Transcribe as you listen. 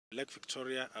Lake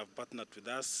Victoria have partnered with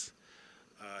us.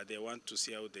 They want to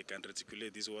see how they can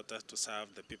reticulate this water to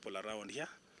serve the people around here.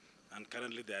 And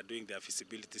currently they are doing their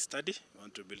feasibility study. I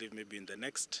want to believe maybe in the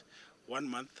next 1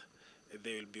 month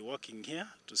they will be working here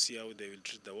to see how they will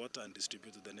treat the water and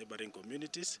distribute to the neighboring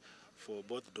communities for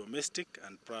both domestic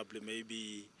and probably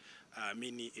maybe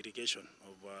mini irrigation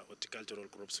of horticultural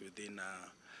crops within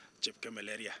Chepkemel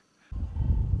area.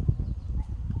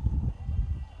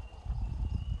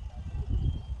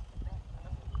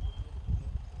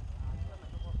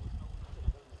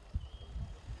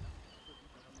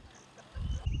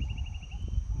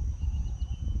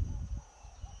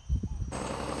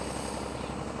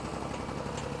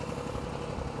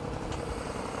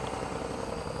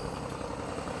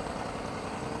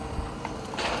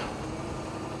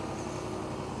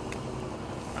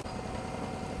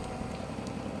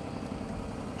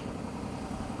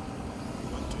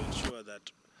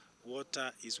 That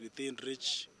water is within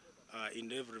reach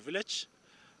in every village.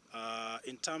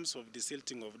 In terms of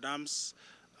desilting of dams,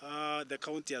 the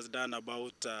county has done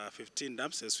about 15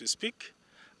 dams as we speak,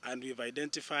 and we've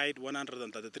identified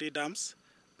 133 dams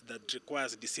that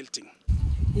requires desilting.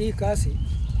 Hii kazi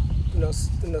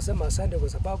tunasema asante kwa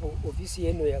sababu ofisi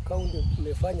yenu ya kaunti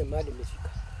imefanya mahali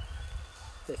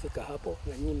imefika hapo,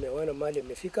 na nyinyi mmeona mahali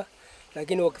imefika,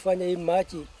 lakini wakifanya hii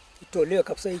maji itolewe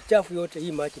kabisa, hii chafu yote,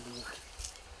 hii maji ni nyingi.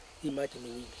 Hii maji ni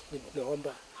nyingi.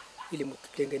 Naomba ili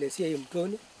mtutengenezee hii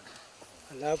mtoni,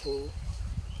 alafu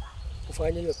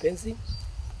kufanya hiyo pensi,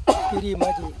 ili hii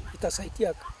maji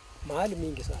itasaidia mahali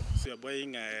mingi sana. So we are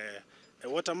buying a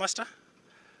water master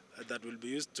that will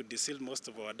be used to desil most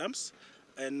of our dams.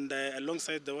 And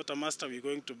alongside the water master, we're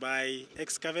going to buy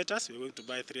excavators. We're going to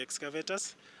buy 3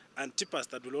 excavators and tippers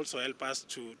that will also help us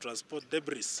to transport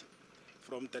debris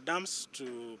from the dams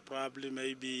to probably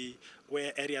maybe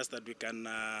where areas that we can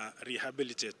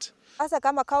rehabilitate. Sasa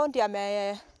kama county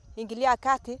ameingilia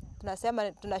kati,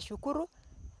 tunasema tunashukuru,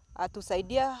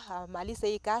 atusaidia malize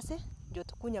hii kazi ndio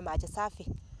tukunywe maji safi.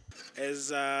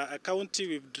 As a county,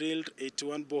 we've drilled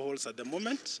 81 boreholes at the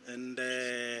moment, and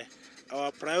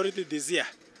our priority this year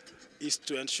is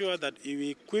to ensure that we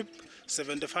equip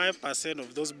 75%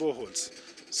 of those boreholes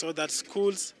so that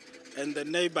schools and the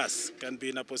neighbors can be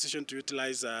in a position to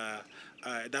utilize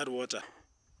that water.